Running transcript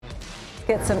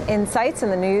Get some insights in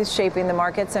the news shaping the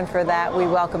markets, and for that we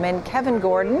welcome in Kevin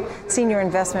Gordon, Senior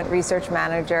Investment Research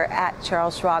Manager at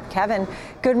Charles Schwab. Kevin,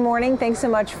 good morning. Thanks so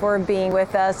much for being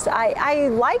with us. I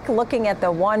like looking at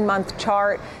the 1 month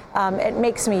chart. It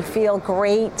makes me feel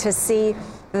great to see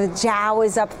the Dow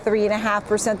is up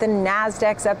 3.5%, the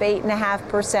Nasdaq's up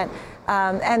 8.5%.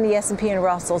 And the S&P and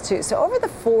Russell too. So over the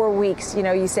 4 weeks,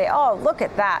 you say, oh, look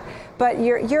at that. But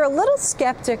you're a little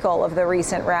skeptical of the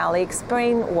recent rally.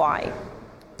 Explain why.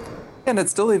 And it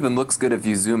still even looks good if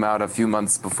you zoom out a few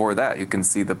months before that. You can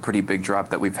see the pretty big drop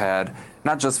that we've had,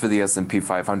 not just for the S&P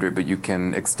 500, but you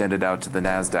can extend it out to the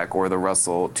Nasdaq or the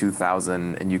Russell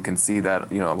 2000, and you can see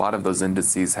that a lot of those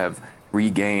indices have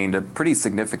regained a pretty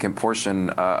significant portion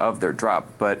of their drop.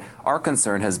 But our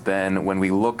concern has been when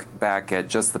we look back at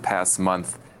just the past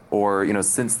month or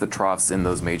since the troughs in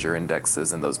those major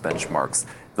indexes and those benchmarks,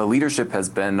 the leadership has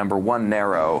been, number one,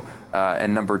 narrow,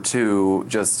 and number two,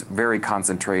 just very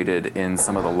concentrated in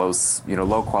some of the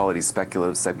low quality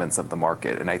speculative segments of the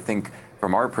market. And I think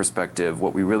from our perspective,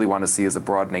 what we really want to see is a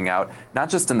broadening out, not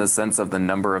just in the sense of the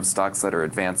number of stocks that are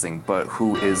advancing, but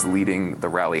who is leading the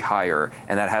rally higher.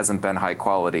 And that hasn't been high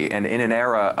quality. And in an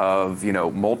era of,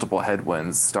 multiple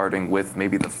headwinds, starting with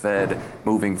maybe the Fed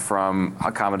moving from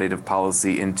accommodative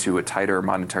policy into a tighter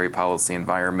monetary policy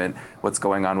environment, what's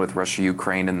going on with Russia,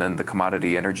 Ukraine, and then the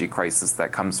commodity energy crisis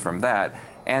that comes from that,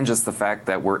 and just the fact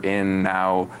that we're in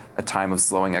now a time of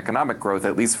slowing economic growth,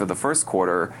 at least for the first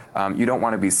quarter, you don't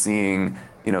want to be seeing,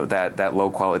 that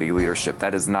low quality leadership.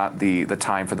 That is not the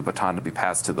time for the baton to be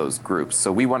passed to those groups.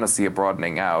 So we want to see a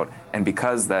broadening out. And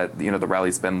because that, the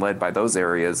rally's been led by those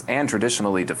areas and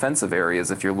traditionally defensive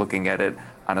areas, if you're looking at it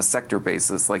on a sector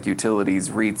basis, like utilities,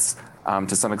 REITs,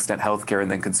 to some extent healthcare, and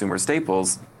then consumer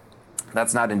staples,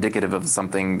 that's not indicative of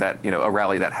something that, a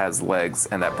rally that has legs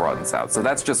and that broadens out. So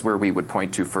that's just where we would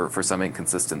point to for some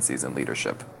inconsistencies in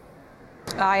leadership.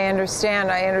 I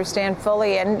understand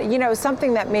fully. And,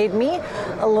 something that made me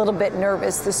a little bit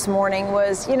nervous this morning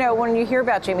was, when you hear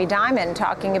about Jamie Dimon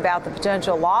talking about the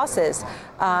potential losses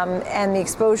and the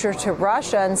exposure to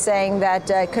Russia and saying that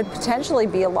it could potentially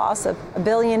be a loss of $1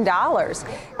 billion.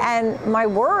 And my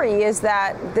worry is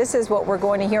that this is what we're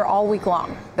going to hear all week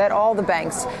long, that all the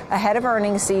banks ahead of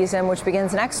earnings season, which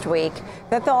begins next week,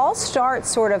 that they'll all start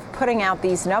sort of putting out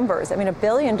these numbers. I mean, $1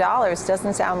 billion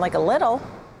doesn't sound like a little.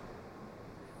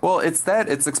 Well, it's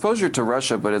exposure to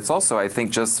Russia, but it's also, I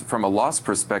think, just from a loss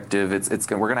perspective,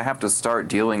 we're going to have to start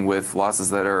dealing with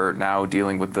losses that are now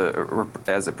dealing with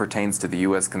as it pertains to the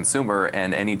U.S. consumer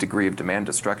and any degree of demand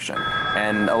destruction.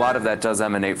 And a lot of that does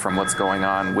emanate from what's going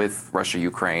on with Russia,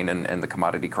 Ukraine, and the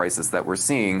commodity crisis that we're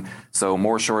seeing. So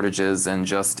more shortages and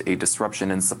just a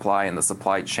disruption in supply in the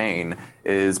supply chain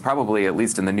is probably, at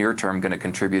least in the near term, going to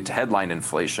contribute to headline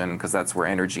inflation, because that's where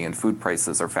energy and food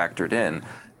prices are factored in.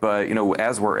 But,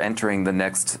 as we're entering the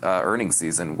next earnings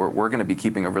season, we're going to be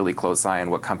keeping a really close eye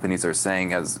on what companies are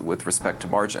saying with respect to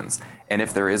margins. And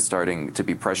if there is starting to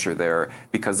be pressure there,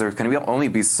 because there can only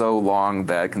be so long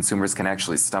that consumers can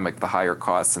actually stomach the higher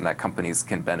costs and that companies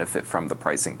can benefit from the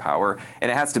pricing power.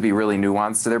 And it has to be really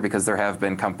nuanced there, because there have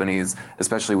been companies,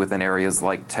 especially within areas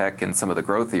like tech and some of the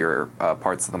growthier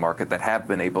parts of the market, that have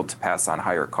been able to pass on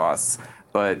higher costs.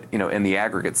 But, in the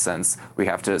aggregate sense, we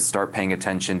have to start paying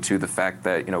attention to the fact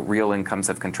that, real incomes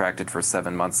have contracted for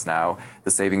 7 months now.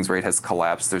 The savings rate has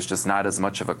collapsed. There's just not as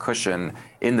much of a cushion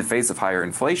in the face of higher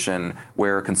inflation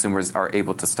where consumers are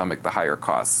able to stomach the higher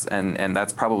costs. And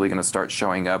that's probably going to start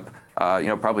showing up,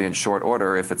 probably in short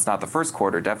order. If it's not the first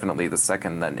quarter, definitely the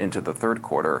second, then into the third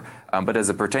quarter. But as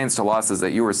it pertains to losses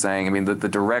that you were saying, I mean, the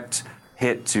direct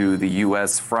hit to the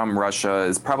U.S. from Russia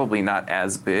is probably not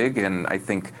as big. And I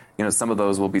think, some of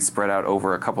those will be spread out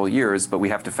over a couple of years, but we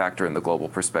have to factor in the global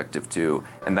perspective too.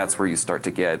 And that's where you start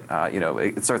to get,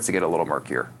 it starts to get a little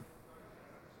murkier.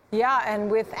 Yeah,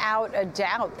 and without a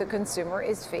doubt, the consumer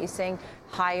is facing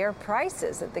higher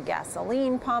prices at the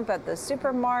gasoline pump, at the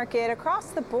supermarket, across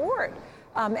the board.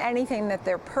 Anything that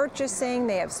they're purchasing,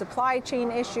 they have supply chain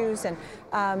issues. And,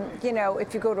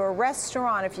 if you go to a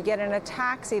restaurant, if you get in a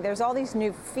taxi, there's all these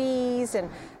new fees. And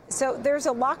so there's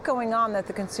a lot going on that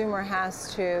the consumer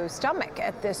has to stomach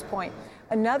at this point.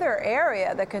 Another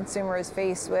area the consumer is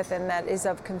faced with and that is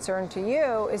of concern to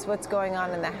you is what's going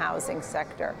on in the housing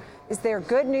sector. Is there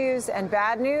good news and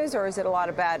bad news, or is it a lot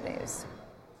of bad news?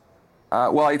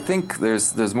 Well, I think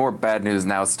there's more bad news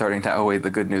now starting to outweigh the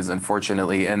good news,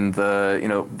 unfortunately. And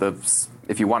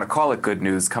if you want to call it good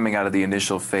news, coming out of the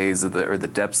initial phase of the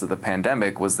depths of the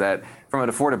pandemic, was that from an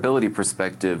affordability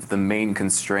perspective, the main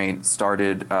constraint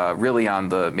started really on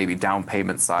the maybe down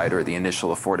payment side or the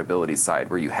initial affordability side,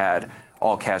 where you had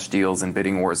all cash deals and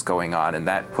bidding wars going on, and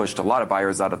that pushed a lot of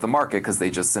buyers out of the market because they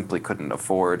just simply couldn't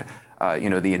afford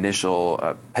the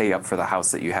initial pay up for the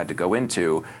house that you had to go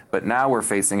into. But now we're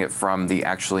facing it from the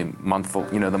actually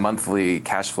the monthly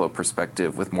cash flow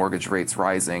perspective with mortgage rates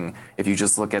rising. If you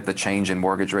just look at the change in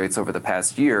mortgage rates over the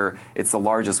past year, it's the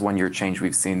largest one-year change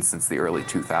we've seen since the early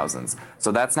 2000s.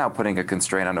 So that's now putting a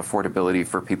constraint on affordability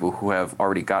for people who have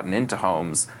already gotten into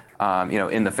homes,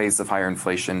 in the face of higher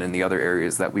inflation in the other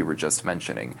areas that we were just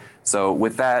mentioning. So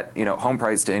with that, home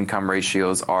price to income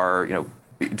ratios are,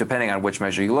 depending on which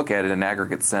measure you look at it, in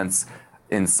aggregate sense,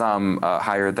 in some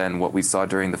higher than what we saw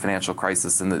during the financial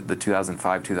crisis in the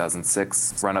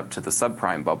 2005-2006 run up to the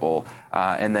subprime bubble.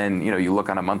 And then, you look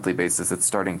on a monthly basis, it's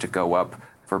starting to go up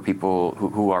for people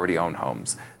who already own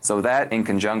homes. So that, in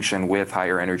conjunction with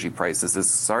higher energy prices,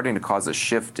 is starting to cause a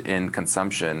shift in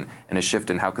consumption and a shift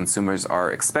in how consumers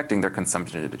are expecting their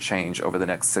consumption to change over the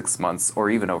next 6 months or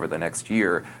even over the next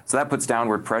year. So that puts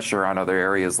downward pressure on other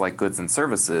areas like goods and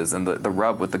services. And the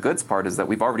rub with the goods part is that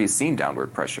we've already seen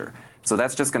downward pressure. So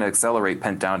that's just going to accelerate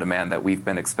pent-down demand that we've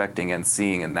been expecting and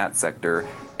seeing in that sector.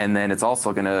 And then it's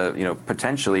also going to,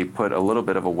 potentially put a little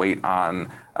bit of a weight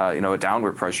on, a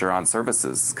downward pressure on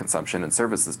services consumption and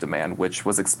services demand, which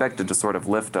was expected to sort of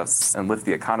lift us and lift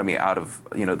the economy out of,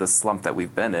 the slump that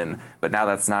we've been in. But now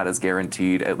that's not as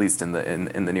guaranteed, at least in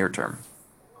the near term.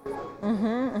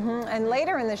 And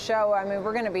later in the show,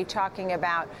 we're going to be talking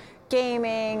about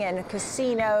gaming and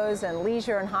casinos and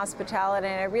leisure and hospitality,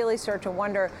 and I really start to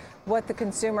wonder what the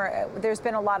consumer, there's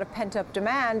been a lot of pent-up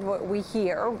demand, what we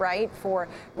hear, right, for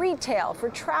retail, for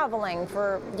traveling,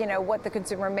 for, what the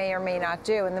consumer may or may not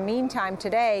do. In the meantime,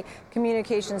 today,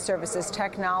 communication services,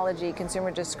 technology, consumer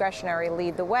discretionary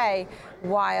lead the way,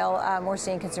 while we're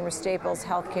seeing consumer staples,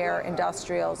 healthcare,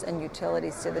 industrials, and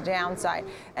utilities to the downside.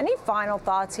 Any final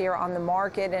thoughts here on the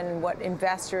market and what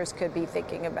investors could be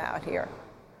thinking about here?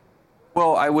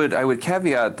 Well, I would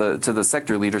caveat to the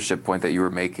sector leadership point that you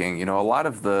were making. A lot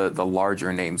of the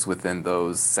larger names within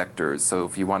those sectors. So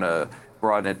if you want to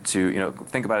broaden it to,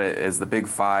 think about it as the Big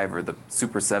Five or the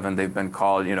Super Seven, they've been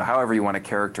called. However you want to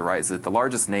characterize it. The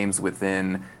largest names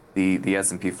within the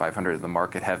S&P 500 of the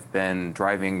market have been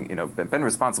driving, been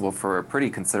responsible for a pretty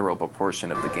considerable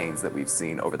portion of the gains that we've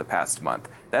seen over the past month.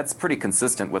 That's pretty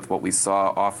consistent with what we saw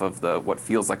off of what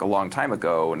feels like a long time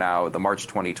ago now, the March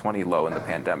 2020 low in the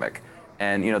pandemic.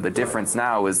 And, the difference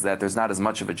now is that there's not as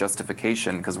much of a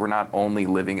justification because we're not only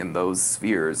living in those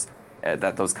spheres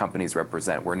that those companies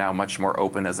represent. We're now much more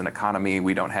open as an economy.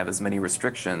 We don't have as many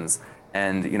restrictions.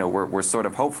 And, we're sort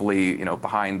of hopefully,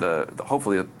 behind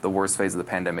hopefully the worst phase of the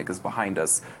pandemic is behind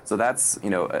us. So that's,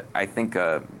 I think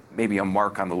maybe a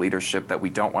mark on the leadership that we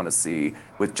don't want to see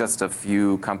with just a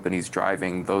few companies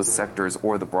driving those sectors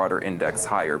or the broader index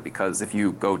higher. Because if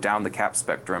you go down the cap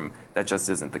spectrum, that just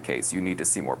isn't the case. You need to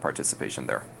see more participation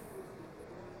there.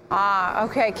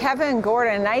 Okay. Kevin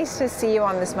Gordon, nice to see you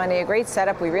on This Monday. A great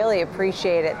setup. We really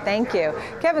appreciate it. Thank you.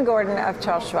 Kevin Gordon of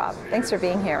Charles Schwab. Thanks for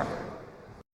being here.